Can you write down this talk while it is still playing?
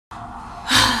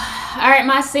Alright,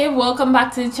 massive, welcome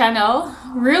back to the channel.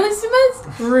 Really,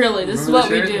 Simas? Really, this is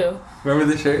what we do. Remember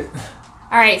the shirt?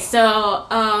 Alright, so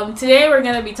today we're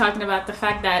going to be talking about the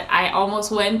fact that I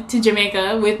almost went to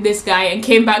Jamaica with this guy and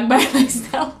came back by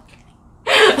myself.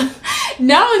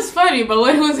 Now it's funny, but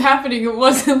when it was happening, it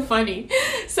wasn't funny.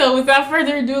 So without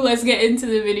further ado, let's get into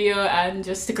the video and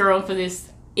just stick around for this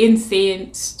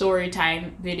insane story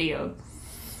time video.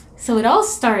 So it all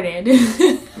started.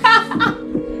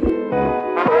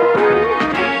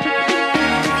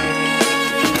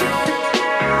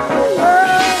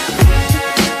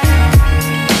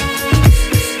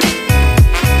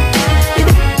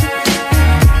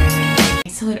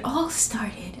 So it all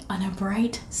started on a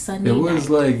bright Sunday night. It was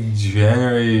like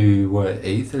January, what,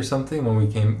 8th or something when we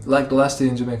came, like the last day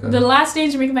in Jamaica. The last day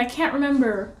in Jamaica, but I can't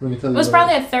remember. Let me tell you. It was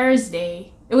probably a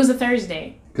Thursday. It was a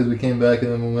Thursday. Because we came back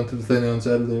and then we went to Lithuanian on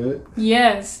Saturday, right?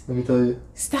 Yes. Let me tell you.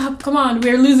 Stop, come on,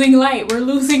 we're losing light. We're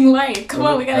losing light. Come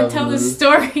on, we gotta tell this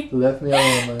story. Left me out,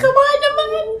 man. Come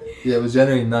on. Yeah, it was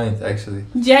January 9th, actually.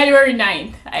 January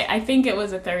 9th. I think it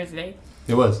was a Thursday.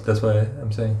 It was, that's why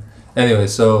I'm saying. Anyway,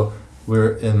 so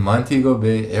we're in Montego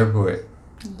Bay Airport.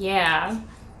 Yeah.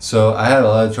 So I had a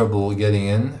lot of trouble getting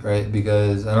in, right?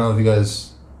 Because I don't know if you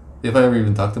guys, if I ever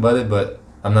even talked about it, but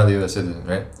I'm not a U.S. citizen,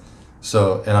 right?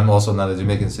 So, and I'm also not a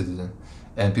Jamaican citizen.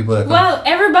 And people that come... Well,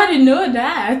 everybody know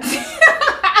that.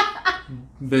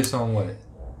 Based on what?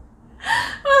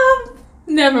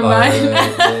 Never mind.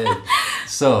 Right.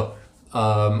 So,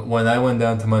 when I went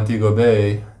down to Montego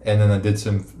Bay, and then I did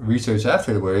some research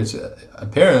afterwards,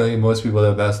 apparently most people that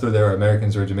have passed through there are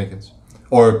Americans or Jamaicans.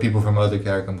 Or people from other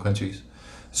CARICOM countries.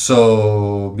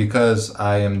 So, because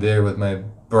I am there with my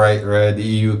bright red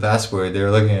EU passport, they were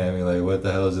looking at me like, what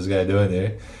the hell is this guy doing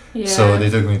there? Yeah. So they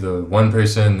took me to one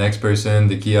person, next person,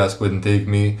 the kiosk wouldn't take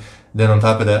me. Then on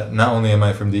top of that, not only am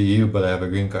I from the EU, but I have a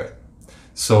green card.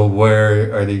 So how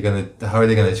are they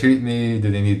gonna treat me? Do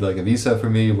they need like a visa for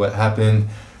me? What happened?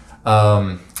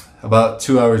 About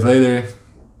 2 hours later,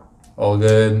 all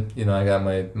good. You know, I got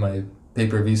my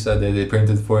paper visa that they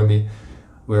printed for me.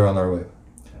 We were on our way.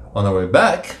 On our way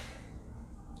back,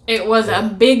 it was a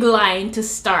big line to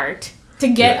start. To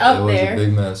get up there, a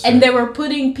big mess, and they were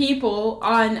putting people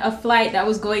on a flight that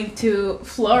was going to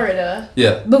Florida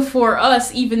before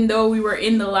us, even though we were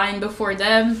in the line before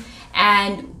them,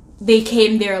 and they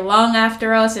came there long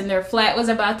after us and their flight was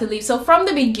about to leave. So from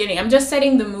the beginning, I'm just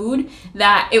setting the mood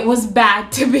that it was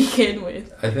bad to begin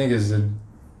with. I think I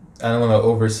don't want to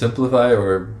oversimplify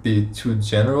or be too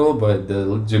general, but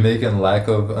the Jamaican lack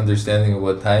of understanding of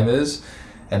what time is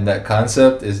and that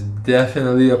concept is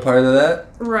definitely a part of that.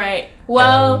 Right.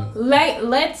 Well,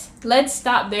 let's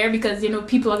stop there because, you know,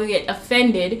 people are going to get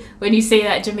offended when you say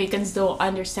that Jamaicans don't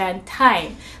understand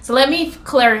time. So let me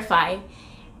clarify.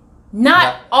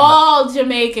 Not all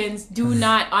Jamaicans do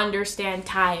not understand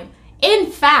time. In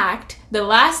fact, the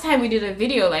last time we did a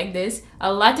video like this,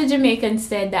 a lot of Jamaicans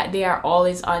said that they are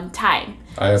always on time.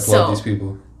 I applaud these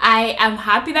people. I am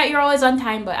happy that you're always on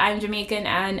time, but I'm Jamaican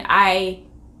and I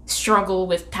struggle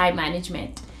with time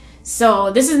management. So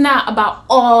this is not about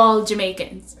all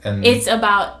Jamaicans. And it's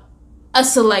about a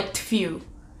select few.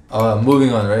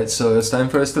 Moving on, right? So it's time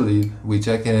for us to leave. We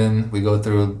check in. We go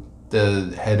through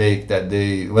the headache that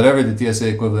whatever the TSA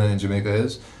equivalent in Jamaica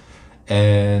is.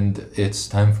 And it's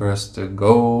time for us to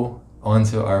go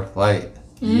onto our flight.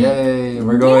 Yay!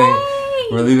 We're going. Yay!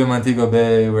 We're leaving Montego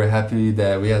Bay. We're happy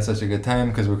that we had such a good time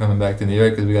because we're coming back to New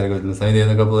York because we got to go to Lithuania in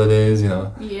a couple of days, you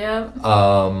know. Yeah.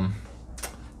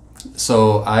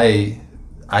 So I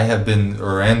have been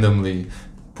randomly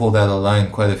pulled out of line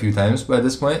quite a few times by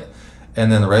this point.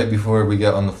 And then right before we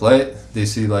get on the flight, they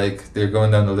see like they're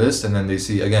going down the list and then they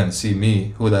see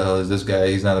me. Who the hell is this guy?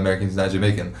 He's not American, he's not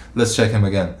Jamaican. Let's check him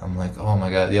again. I'm like, oh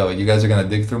my God, yo, you guys are gonna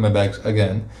dig through my bags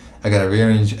again. I gotta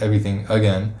rearrange everything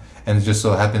again. And it just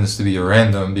so happens to be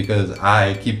random because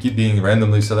I keep being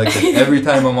randomly selected. Every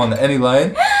time I'm on any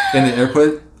line in the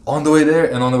airport, on the way there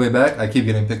and on the way back, I keep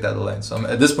getting picked out of the line. So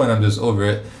at this point, I'm just over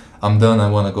it. I'm done.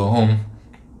 I want to go home.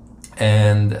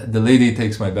 And the lady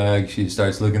takes my bag. She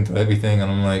starts looking through everything. And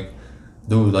I'm like,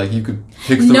 dude, like you could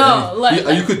pick through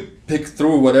you could pick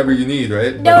through whatever you need,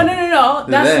 right? No.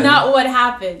 That's not what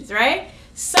happens, right?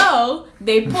 So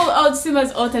they pull out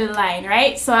Simas out of the line,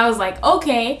 right? So I was like,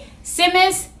 okay,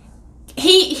 Simas,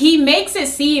 he makes it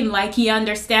seem like he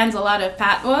understands a lot of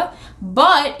Patwa,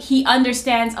 but he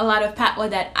understands a lot of Patwa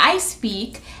that I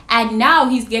speak, and now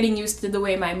he's getting used to the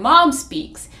way my mom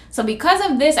speaks. So because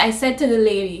of this, I said to the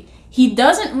lady, he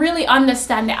doesn't really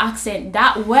understand the accent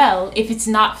that well if it's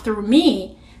not through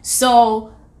me.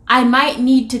 So I might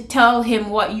need to tell him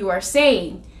what you are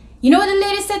saying. You know what the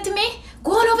lady said to me?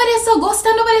 Go on over there, so go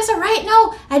stand over there so right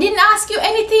now. I didn't ask you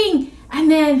anything. And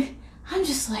then I'm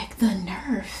just like, the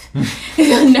nerve.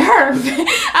 The nerve.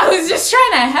 I was just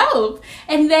trying to help.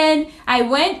 And then I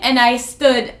went and I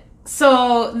stood.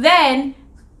 So then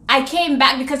I came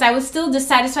back because I was still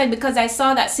dissatisfied because I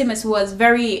saw that Simas was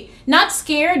very, not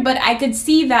scared, but I could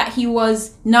see that he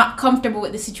was not comfortable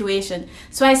with the situation.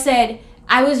 So I said,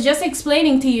 I was just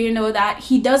explaining to you, you know, that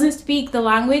he doesn't speak the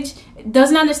language,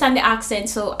 doesn't understand the accent,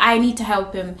 so I need to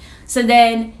help him. So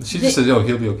then... She just said, oh,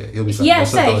 he'll be okay. He'll be fine. Yeah,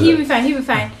 he'll be fine, he'll be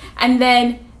fine. And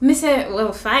then I said,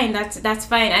 well, fine, that's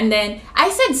fine. And then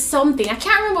I said something. I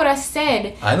can't remember what I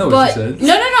said. I know what you said.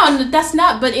 No, that's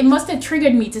not. But it must have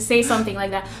triggered me to say something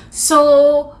like that.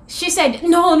 So she said,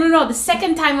 no. The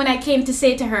second time when I came to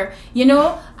say to her, you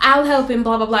know, I'll help him,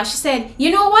 blah, blah, blah. She said, you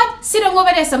know what? Sit down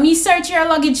over there. So me search your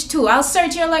luggage too. I'll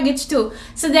search your luggage too.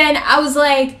 So then I was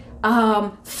like,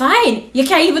 fine. You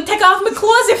can't even take off my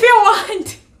clothes if you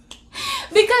want.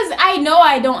 Because I know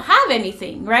I don't have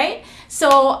anything, right?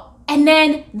 So... And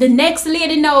then the next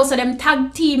lady knows, so them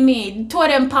tag team me, two of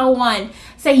them per one.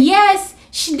 Say, yes,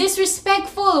 she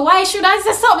disrespectful. Why should I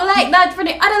say something like that for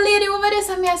the other lady over there?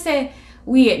 So me I say,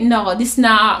 wait, no, this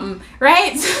not,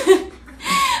 right?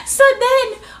 So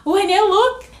then when you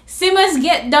look,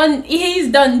 Simas he's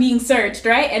done being searched,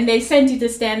 right? And they sent you to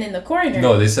stand in the corner.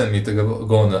 No, they sent me to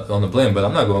go on the plane, but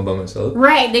I'm not going by myself.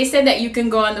 Right, they said that you can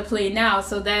go on the plane now.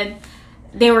 So then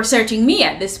they were searching me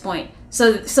at this point.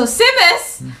 So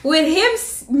Simas, with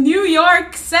his New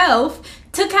York self,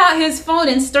 took out his phone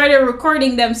and started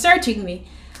recording them searching me.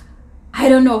 I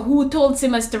don't know who told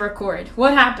Simas to record.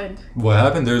 What happened? What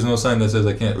happened? There's no sign that says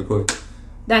I can't record.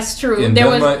 That's true. In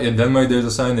Denmark, there's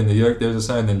a sign. In New York, there's a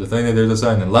sign. In Lithuania, there's a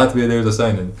sign. In Latvia, there's a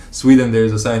sign. In Sweden,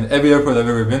 there's a sign. Every airport I've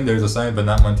ever been, there's a sign, but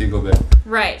not Montego Bay.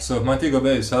 Right. So if Montego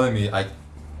Bay is telling me I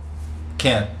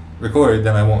can't record,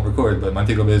 then I won't record. But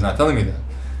Montego Bay is not telling me that.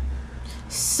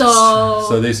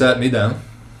 So they sat me down.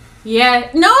 Yeah.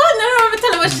 No, I'm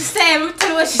telling what she said.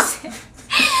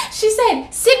 She said,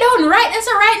 sit down right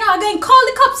now. I'm going to call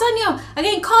the cops on you. I'm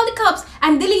going to call the cops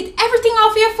and delete everything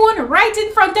off your phone right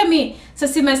in front of me. So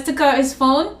Simas took out his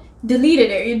phone,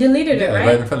 deleted it. You deleted it, right?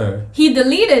 Right in front of her. He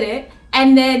deleted it,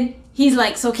 and then he's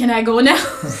like, so can I go now?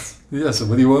 Yeah, so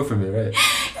what do you want from me, right?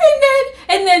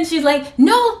 And then she's like,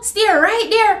 no, stay right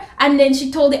there. And then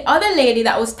she told the other lady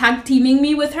that was tag teaming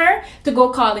me with her to go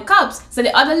call the cops. So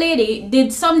the other lady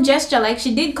did some gesture like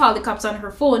she did call the cops on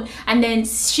her phone. And then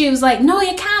she was like, no,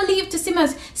 you can't leave to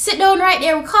Simas. Sit down right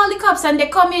there. We'll call the cops and they're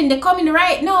coming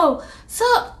right now. So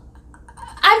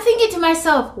I'm thinking to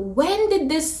myself, when did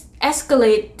this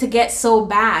escalate to get so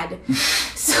bad?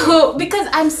 So because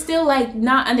I'm still like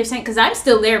not understanding, because I'm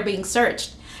still there being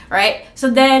searched, right? So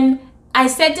then I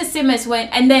said to Simas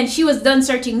and then she was done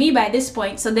searching me by this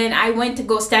point. So then I went to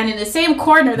go stand in the same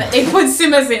corner that they put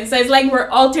Simas in. So it's like we're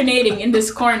alternating in this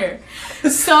corner.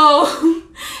 So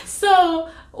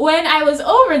when I was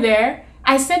over there,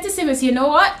 I said to Simas, you know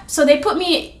what? So they put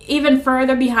me even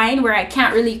further behind where I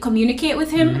can't really communicate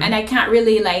with him and I can't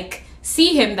really like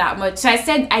see him that much. So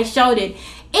I shouted,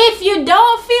 if you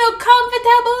don't feel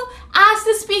comfortable, ask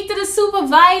to speak to the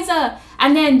supervisor.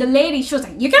 And then the lady, she was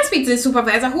like, you can speak to the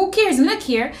supervisor. Who cares? I'm not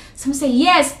here. So I'm saying,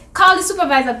 yes, call the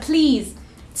supervisor, please.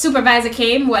 Supervisor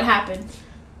came. What happened?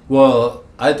 Well,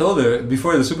 I told her,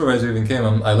 before the supervisor even came,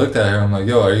 I looked at her. I'm like,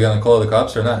 yo, are you going to call the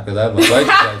cops or not? Because I have a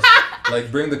flight.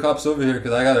 Like, bring the cops over here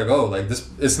because I got to go. Like, this,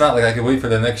 it's not like I can wait for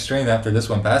the next train after this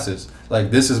one passes. Like,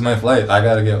 this is my flight. I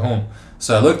got to get home.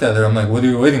 So I looked at her. I'm like, what are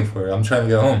you waiting for? I'm trying to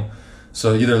get home.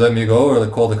 So either let me go or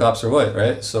like call the cops or what,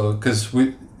 right? So, because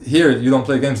here, you don't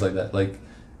play games like that. Like,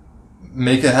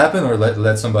 make it happen or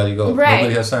let somebody go. Right.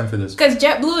 Nobody has time for this. Because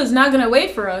JetBlue is not going to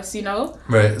wait for us, you know?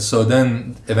 Right. So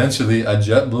then, eventually, a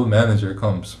JetBlue manager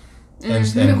comes. And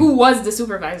who was the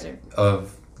supervisor?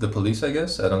 Of the police, I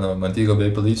guess? I don't know. Montego Bay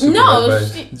Police? No,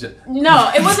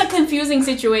 it was a confusing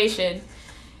situation.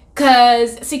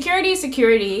 Because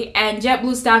security, and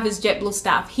JetBlue staff is JetBlue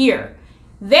staff here.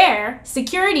 There,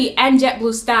 security and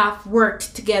JetBlue staff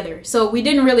worked together. So we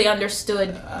didn't really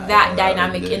understood that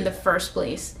dynamic in the first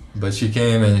place. But she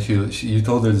came and you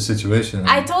told her the situation.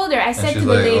 I told her, I said to the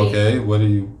like, lady. Okay, what do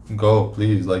you, go,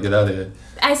 please, like get out of here.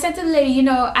 I said to the lady, you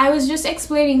know, I was just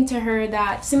explaining to her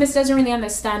that Simas doesn't really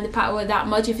understand the power that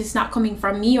much if it's not coming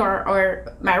from me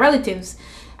or my relatives.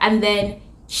 And then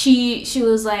she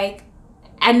was like,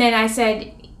 and then I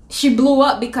said, she blew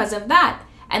up because of that.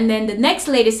 And then the next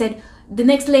lady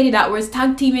that was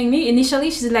tag teaming me initially,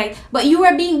 she's like, but you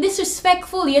were being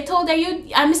disrespectful. You told her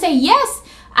I'm saying, yes.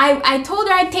 I told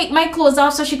her I'd take my clothes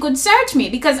off so she could search me.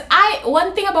 Because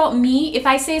one thing about me, if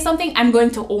I say something, I'm going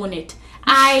to own it.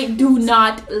 I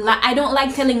don't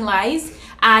like telling lies,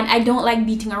 and I don't like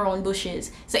beating around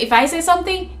bushes. So if I say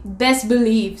something, best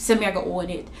believe Samir go own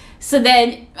it. So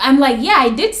then I'm like, yeah, I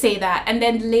did say that. And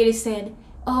then the lady said,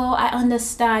 oh, I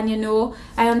understand,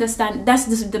 I understand. That's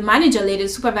the manager lady, the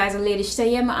supervisor lady. She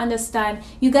said, yeah, I understand.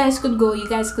 You guys could go.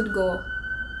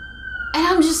 And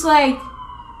I'm just like,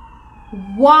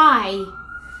 why?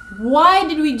 Why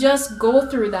did we just go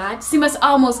through that? Simas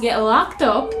almost get locked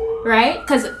up, right?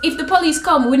 Because if the police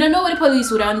come, we don't know what the police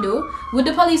would undo. Would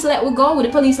the police let we go? Would the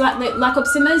police lock up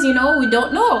Simas? We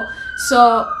don't know.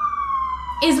 So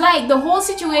it's like the whole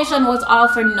situation was all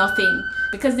for nothing,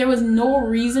 because there was no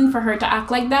reason for her to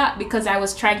act like that, because I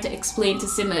was trying to explain to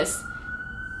Simas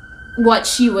what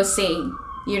she was saying,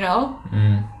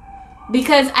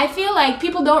 Because I feel like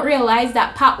people don't realize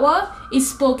that Patwa is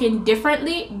spoken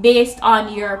differently based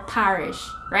on your parish,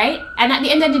 right? And at the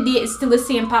end of the day, it's still the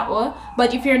same Patwa.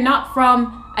 But if you're not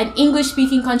from an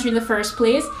English-speaking country in the first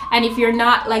place, and if you're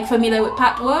not like familiar with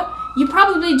Patwa, you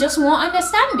probably just won't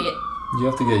understand it. You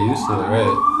have to get used to it,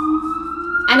 right?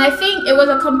 And I think it was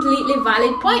a completely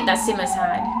valid point that Simas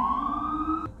had.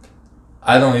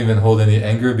 I don't even hold any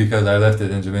anger because I left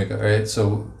it in Jamaica, right?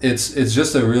 So it's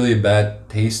just a really bad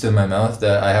taste in my mouth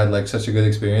that I had like such a good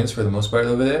experience for the most part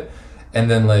over there, and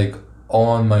then like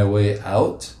on my way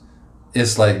out,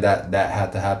 it's like that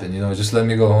had to happen, just let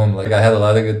me go home. Like I had a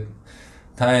lot of good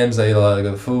times, I ate a lot of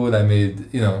good food, I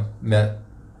made, met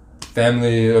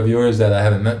family of yours that I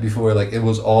haven't met before. Like it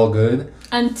was all good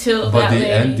until but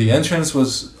that the entrance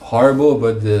was horrible,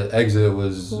 but the exit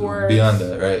was beyond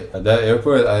that, right? At that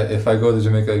airport, if I go to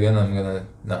Jamaica again, I'm gonna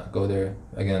not go there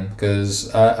again,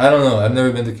 because I don't know, I've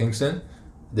never been to Kingston,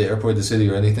 the airport, the city,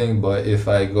 or anything, but if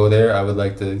I go there, I would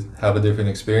like to have a different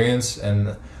experience.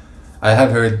 And I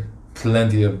have read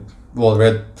plenty of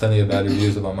bad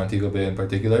reviews about Montego Bay in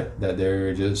particular, that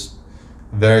they're just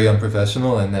very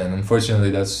unprofessional, and then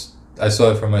unfortunately I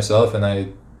saw it for myself, and I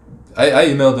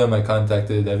emailed them, I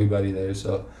contacted everybody there,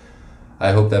 so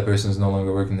I hope that person's no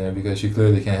longer working there, because she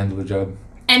clearly can't handle the job.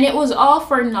 And it was all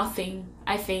for nothing,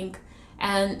 I think.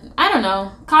 And I don't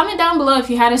know, comment down below if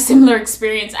you had a similar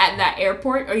experience at that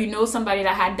airport, or somebody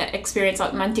that had that experience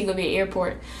at Montego Bay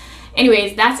Airport.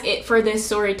 Anyways, that's it for this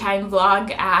story time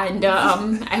vlog, and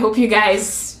I hope you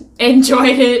guys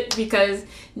enjoyed it, because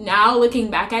now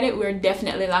looking back at it, we're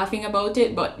definitely laughing about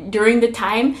it. But during the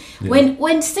time, when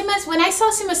I saw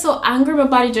Simas so angry, my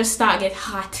body just started get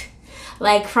hot.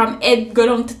 Like from head go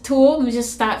down to toe, I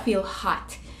just start feel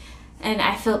hot. And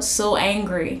I felt so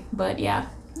angry. But yeah,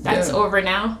 that's over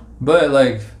now. But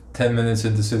like 10 minutes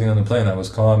into sitting on the plane, I was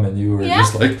calm, and you were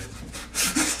just like...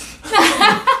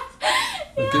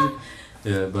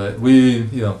 Yeah, but we,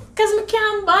 because we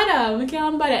can't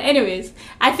butter. Anyways,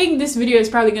 I think this video is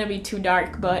probably going to be too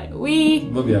dark, but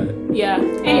we'll be at it. Yeah.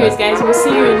 Anyways, guys, we'll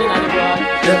see you in another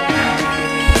vlog. Yep.